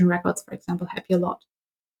decision records, for example, help you a lot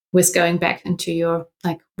with going back into your,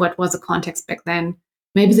 like, what was the context back then?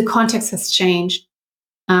 Maybe the context has changed.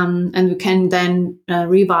 And we can then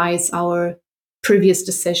revise our previous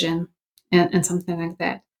decision and something like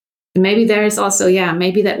that. And maybe there is also,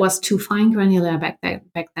 maybe that was too fine granular back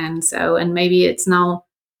then. So, and maybe it's now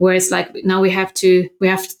where it's like, now we have to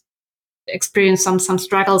experience some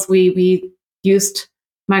struggles. We used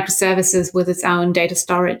microservices with its own data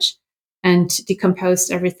storage and decomposed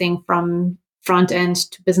everything from front end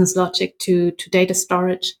to business logic to data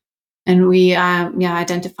storage. And we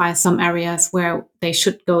identify some areas where they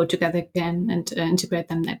should go together again and integrate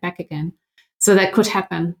them back again. So that could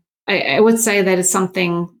happen. I would say that is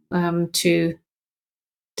something to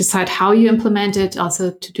decide how you implement it,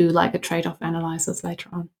 also to do like a trade-off analysis later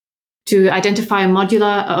on. To identify a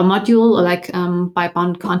module, or like by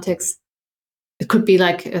bound context, it could be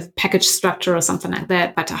like a package structure or something like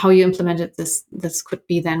that. But how you implement it, this could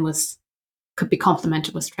be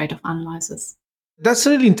complemented with trade-off analysis. That's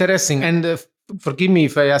really interesting. And forgive me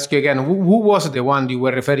if I ask you again, who was the one you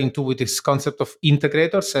were referring to with this concept of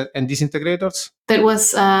integrators and disintegrators? That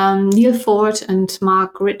was Neil Ford and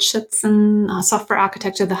Mark Richardson, Software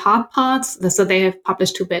Architecture, The Hard Parts. So they have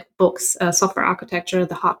published 2 books, Software Architecture,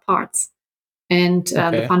 The Hard Parts, and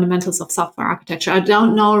The Fundamentals of Software Architecture. I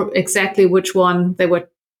don't know exactly which one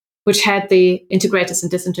which had the integrators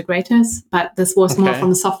and disintegrators, but this was more from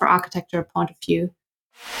the software architecture point of view.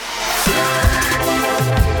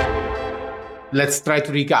 Let's try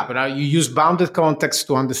to recap. Now, you use bounded context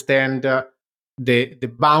to understand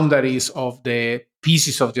the boundaries of the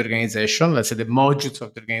pieces of the organization, let's say the modules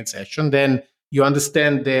of the organization. Then you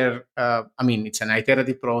understand their, it's an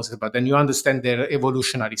iterative process, but then you understand their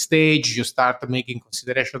evolutionary stage. You start making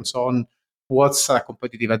considerations on what's a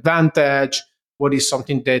competitive advantage, what is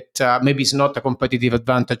something that maybe is not a competitive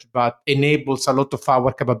advantage, but enables a lot of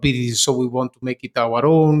our capabilities, so we want to make it our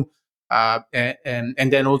own.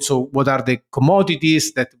 And then also, what are the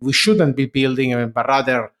commodities that we shouldn't be building, but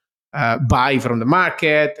rather buy from the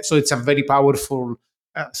market? So it's a very powerful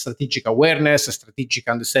strategic awareness, a strategic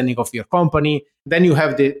understanding of your company. Then you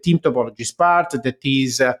have the team topologies part that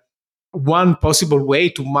is one possible way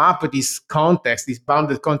to map this context, this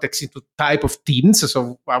bounded context, into type of teams.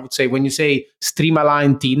 So I would say when you say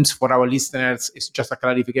stream-aligned teams, for our listeners, it's just a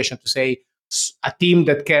clarification to say a team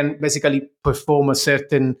that can basically perform a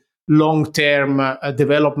certain long-term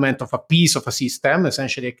development of a piece of a system.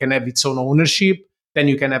 Essentially, it can have its own ownership. Then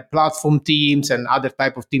you can have platform teams and other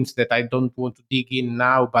type of teams that I don't want to dig in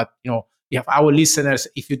now. But you have our listeners.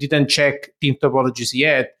 If you didn't check team topologies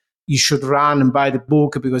yet, you should run and buy the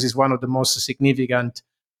book, because it's one of the most significant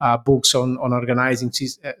books on organizing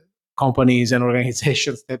companies and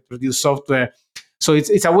organizations that produce software. So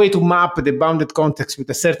it's a way to map the bounded context with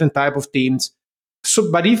a certain type of teams.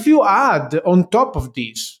 So, but if you add on top of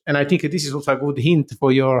this, and I think this is also a good hint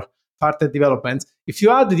for your further development, if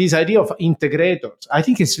you add this idea of integrators, I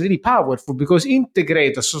think it's really powerful, because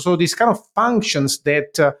integrators, so these kind of functions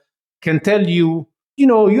that can tell you,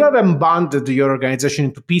 you haven't bundled your organization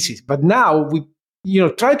into pieces, but now we,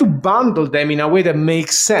 try to bundle them in a way that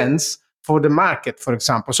makes sense for the market, for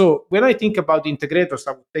example. So when I think about integrators,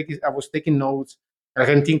 I was taking notes. I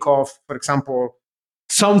can think of, for example,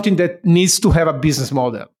 something that needs to have a business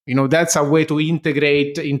model. That's a way to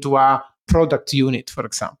integrate into a product unit, for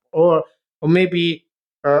example. Or maybe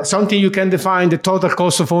something you can define the total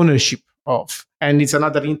cost of ownership of, and it's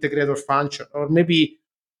another integrator function. Or maybe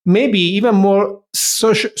even more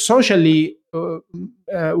socially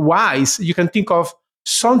wise, you can think of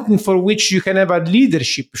something for which you can have a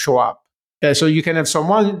leadership show up. So you can have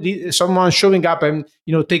someone showing up and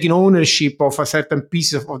taking ownership of a certain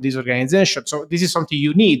piece of this organization. So this is something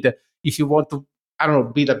you need if you want to,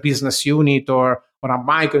 build a business unit or a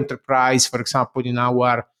micro enterprise, for example, in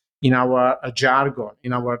our jargon,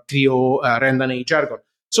 in our trio Random jargon.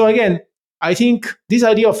 So again, I think this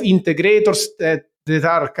idea of integrators that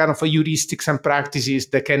are kind of heuristics and practices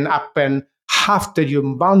that can happen after you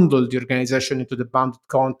bundle the organization into the bounded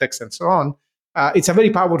context and so on. It's a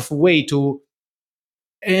very powerful way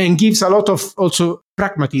and gives a lot of also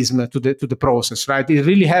pragmatism to the process, right? It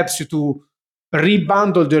really helps you to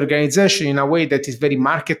rebundle the organization in a way that is very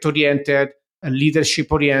market-oriented and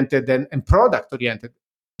leadership-oriented and product-oriented.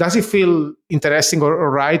 Does it feel interesting or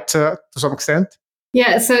right to some extent?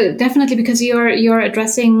 Yeah, so definitely, because you're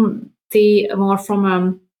addressing the more from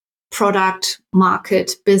a product,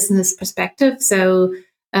 market, business perspective. So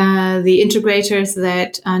The integrators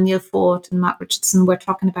that Neil Ford and Mark Richardson were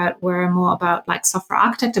talking about were more about like software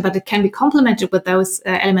architecture, but it can be complemented with those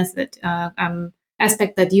elements that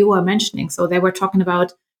aspect that you were mentioning. So they were talking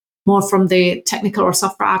about more from the technical or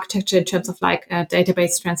software architecture in terms of like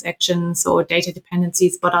database transactions or data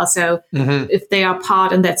dependencies, but also if they are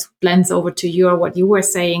part, and that blends over to what you were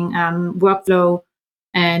saying, workflow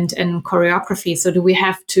and choreography. So do we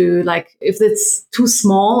have to, like, if it's too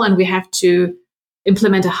small and we have to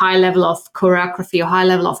implement a high level of choreography or high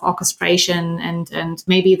level of orchestration and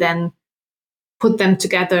maybe then put them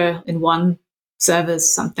together in one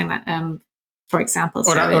service, something like, for example.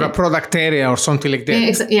 Or a product area or something like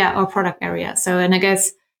that. Yeah, or product area. So, and I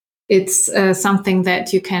guess it's something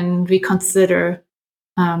that you can reconsider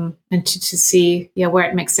and to see where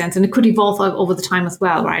it makes sense. And it could evolve over the time as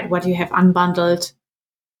well, right? What you have unbundled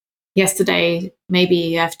yesterday, maybe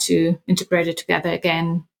you have to integrate it together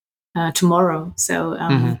again tomorrow. So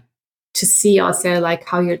to see also like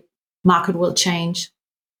how your market will change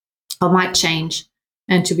or might change,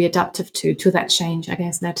 and to be adaptive to that change, I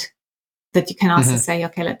guess that you can also say,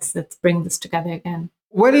 okay, let's bring this together again.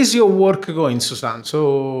 Where is your work going, Susanne?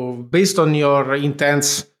 So based on your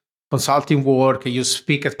intense consulting work, you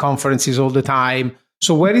speak at conferences all the time.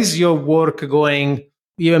 So where is your work going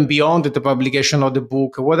even beyond the publication of the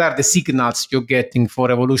book? What are the signals you're getting for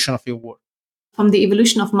evolution of your work? From the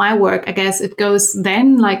evolution of my work, I guess it goes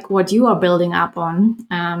then like what you are building up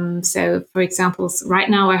on. So for example, right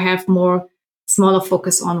now I have more smaller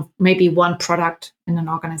focus on maybe one product in an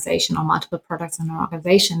organization or multiple products in an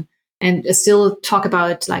organization, and still talk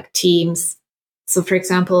about like teams. So for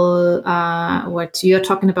example, what you're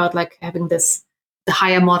talking about, like having the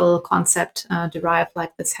higher model concept derived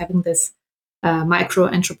like this, having this micro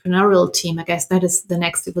entrepreneurial team, I guess that is the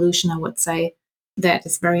next evolution, I would say. That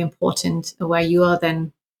is very important, where you are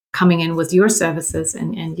then coming in with your services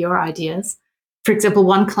and your ideas. For example,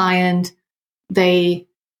 one client, they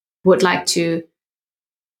would like to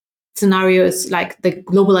scenarios like the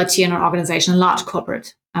global IT in an organization, large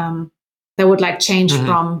corporate, they would like change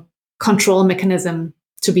from control mechanism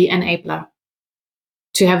to be enabler,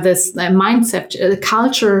 to have this mindset,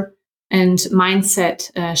 culture and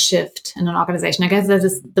mindset shift in an organization. I guess that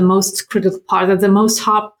is the most critical part, that's the most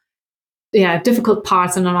difficult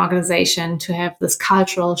parts in an organization, to have this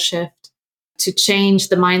cultural shift, to change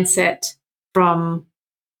the mindset from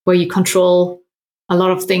where you control a lot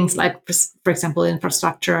of things, like, for example,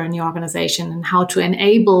 infrastructure in your organization, and how to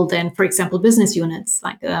enable then, for example, business units.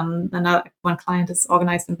 Like one client is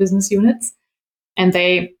organized in business units, and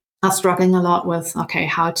they are struggling a lot with, okay,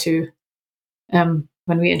 how to, when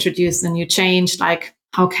we introduce a new change, like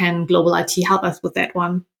how can global IT help us with that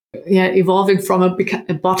one? Evolving from a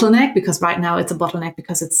bottleneck, because right now it's a bottleneck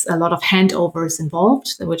because it's a lot of handovers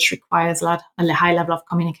involved, which requires a high level of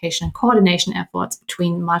communication and coordination efforts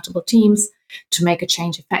between multiple teams to make a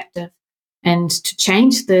change effective. And to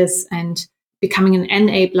change this and becoming an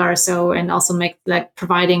enabler, so, and also make like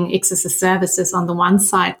providing XSS services on the one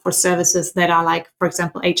side for services that are like, for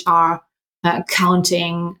example, HR,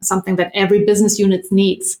 accounting, something that every business unit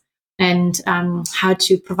needs, and how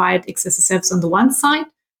to provide XSS service on the one side.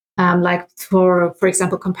 Like for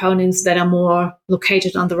example, components that are more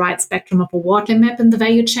located on the right spectrum of a Wortley map in the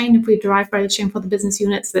value chain, if we derive value chain for the business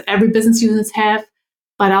units that every business units have,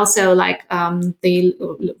 but also like the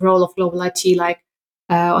role of global IT, like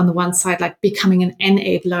on the one side, like becoming an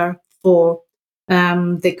enabler for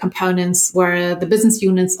the components where the business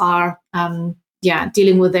units are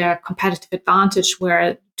dealing with their competitive advantage,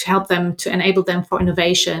 where to help them, to enable them for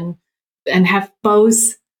innovation, and have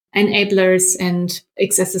both enablers and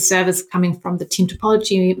XSS service coming from the team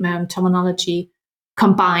topology terminology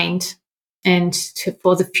combined, and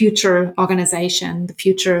for the future organization, the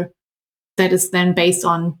future that is then based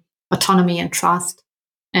on autonomy and trust,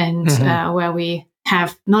 and where we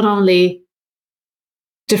have not only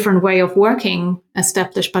different way of working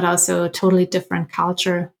established, but also a totally different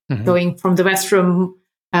culture, going from the Westrom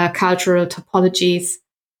cultural topologies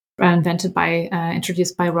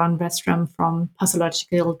introduced by Ron Westrom, from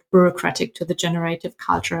pathological bureaucratic to the generative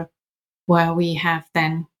culture, where we have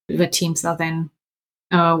then, the teams are then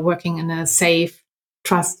working in a safe,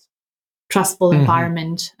 trustful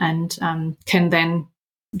environment, and can then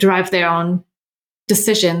drive their own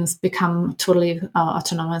decisions, become totally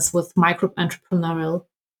autonomous with micro-entrepreneurial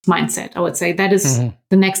mindset. I would say that is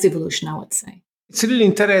the next evolution, I would say. It's really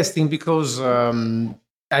interesting because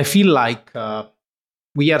I feel like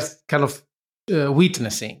we are kind of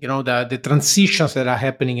witnessing, the transitions that are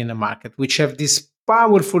happening in the market, which have this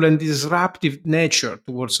powerful and disruptive nature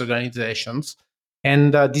towards organizations.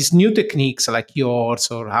 And these new techniques like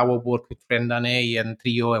yours or our work with Friend.A and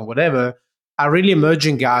Trio and whatever are really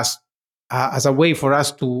emerging as a way for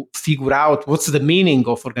us to figure out what's the meaning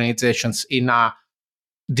of organizations in a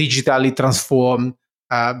digitally transformed,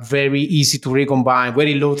 very easy to recombine,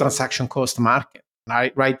 very low transaction cost market,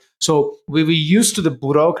 right? So we were used to the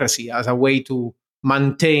bureaucracy as a way to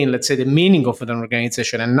maintain, let's say, the meaning of an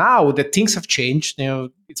organization. And now that things have changed,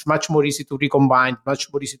 it's much more easy to recombine,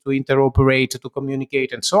 much more easy to interoperate, to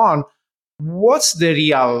communicate, and so on. What's the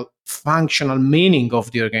real functional meaning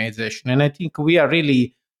of the organization? And I think we are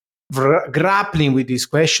really grappling with these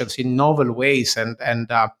questions in novel ways, and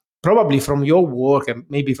probably from your work and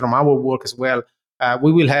maybe from our work as well,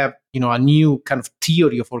 we will have a new kind of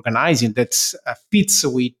theory of organizing that fits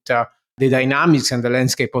with the dynamics and the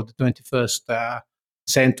landscape of the 21st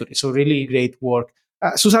century. So really great work.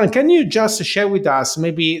 Susanne, can you just share with us,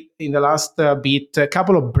 maybe in the last bit, a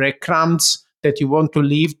couple of breadcrumbs that you want to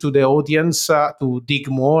leave to the audience to dig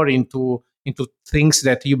more into things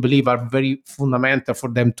that you believe are very fundamental for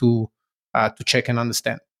them to check and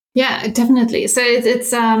understand? Yeah, definitely. So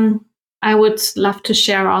it's I would love to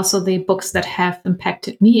share also the books that have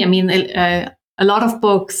impacted me. I mean, a lot of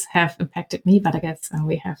books have impacted me, but I guess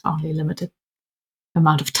we have only limited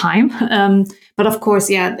amount of time. But of course,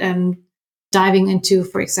 diving into,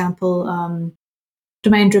 for example,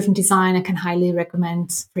 domain-driven design, I can highly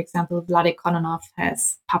recommend. For example, Vladek Kononov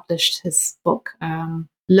has published his book,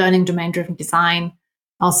 Learning Domain-Driven Design.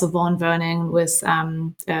 Also Vaughan Vernon with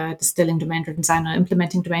distilling domain-driven design or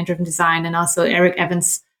implementing domain-driven design. And also Eric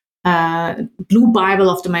Evans' Blue Bible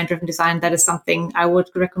of domain-driven design. That is something I would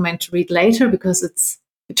recommend to read later because it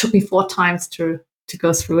took me 4 times to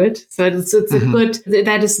go through it. So it's a good,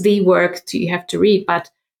 that is the work you have to read.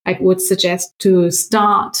 But I would suggest to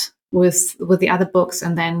start with the other books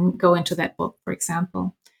and then go into that book, for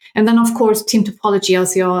example. And then, of course, Team Topology,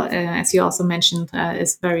 as you also mentioned,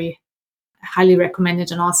 is very highly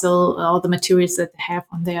recommended, and also all the materials that they have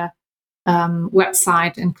on their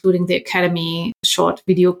website, including the Academy, short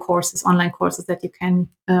video courses, online courses that you can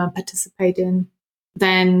participate in.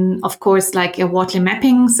 Then, of course, like Wortley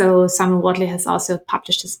mapping. So Simon Wortley has also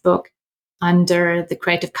published his book under the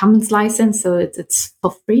Creative Commons license, so it's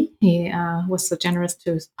for free. He was so generous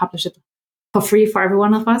to publish it for free for every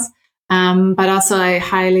one of us. But also, I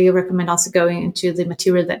highly recommend also going into the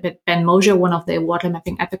material that Ben Mosier, one of the Wortley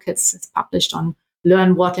mapping advocates, has published on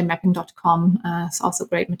learnwortleymapping.com. It's also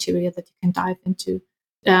great material that you can dive into.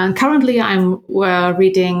 Currently, I'm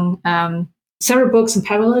reading several books in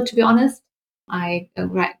parallel, to be honest. I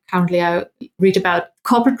read about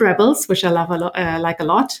corporate rebels, which I love like a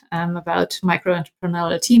lot, about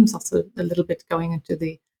micro-entrepreneurial teams, also a little bit going into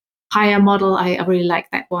the higher model. I really like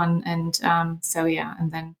that one. And and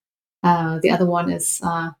then the other one is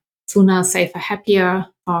Sooner, Safer, Happier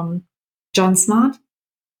from John Smart.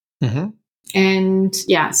 Mm-hmm. And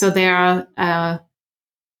so they are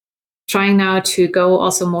trying now to go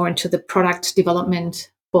also more into the product development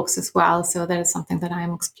books as well. So that is something that I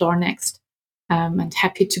am exploring next. And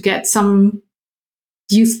happy to get some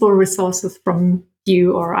useful resources from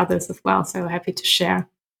you or others as well. So happy to share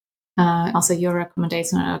also your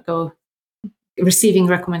recommendation, or go receiving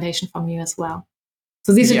recommendation from you as well.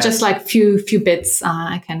 So these are just like few bits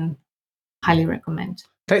I can highly recommend.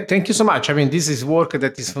 Thank you so much. I mean, this is work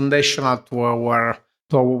that is foundational to our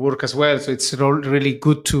work as well. So it's really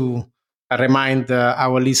good to remind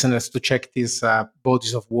our listeners to check these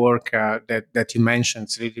bodies of work that you mentioned.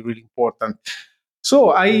 It's really, really important.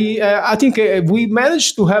 So I think we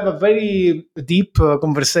managed to have a very deep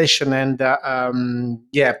conversation, and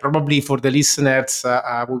probably for the listeners,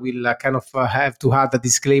 we will kind of have to add a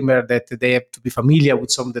disclaimer that they have to be familiar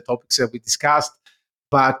with some of the topics that we discussed.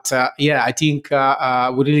 But I think we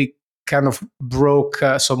really kind of broke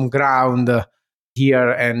some ground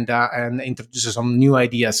here and introduced some new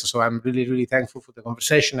ideas. So I'm really, really thankful for the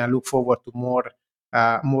conversation. I look forward to more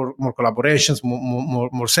collaborations,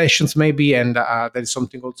 more sessions maybe, and that is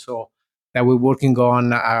something also that we're working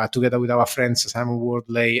on together with our friends Simon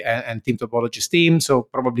Wortley and Team Topology's team. So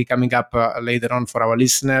probably coming up later on for our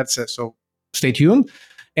listeners. So stay tuned.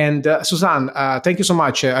 And Susanne, thank you so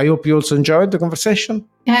much. I hope you also enjoyed the conversation.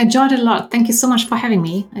 Yeah, I enjoyed it a lot. Thank you so much for having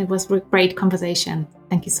me. It was a great conversation.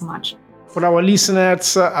 Thank you so much. For our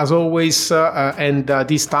listeners, as always, and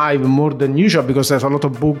this time more than usual, because there's a lot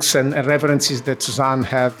of books and references that Susanne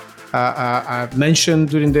have mentioned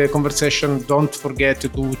during the conversation, don't forget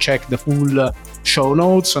to check the full show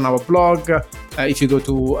notes on our blog. If you go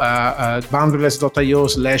to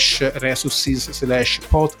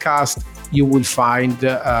boundaryless.io/resources/podcast, you will find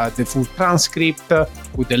the full transcript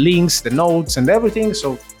with the links, the notes, and everything.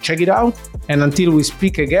 So check it out. And until we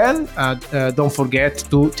speak again, don't forget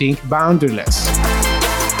to think boundaryless.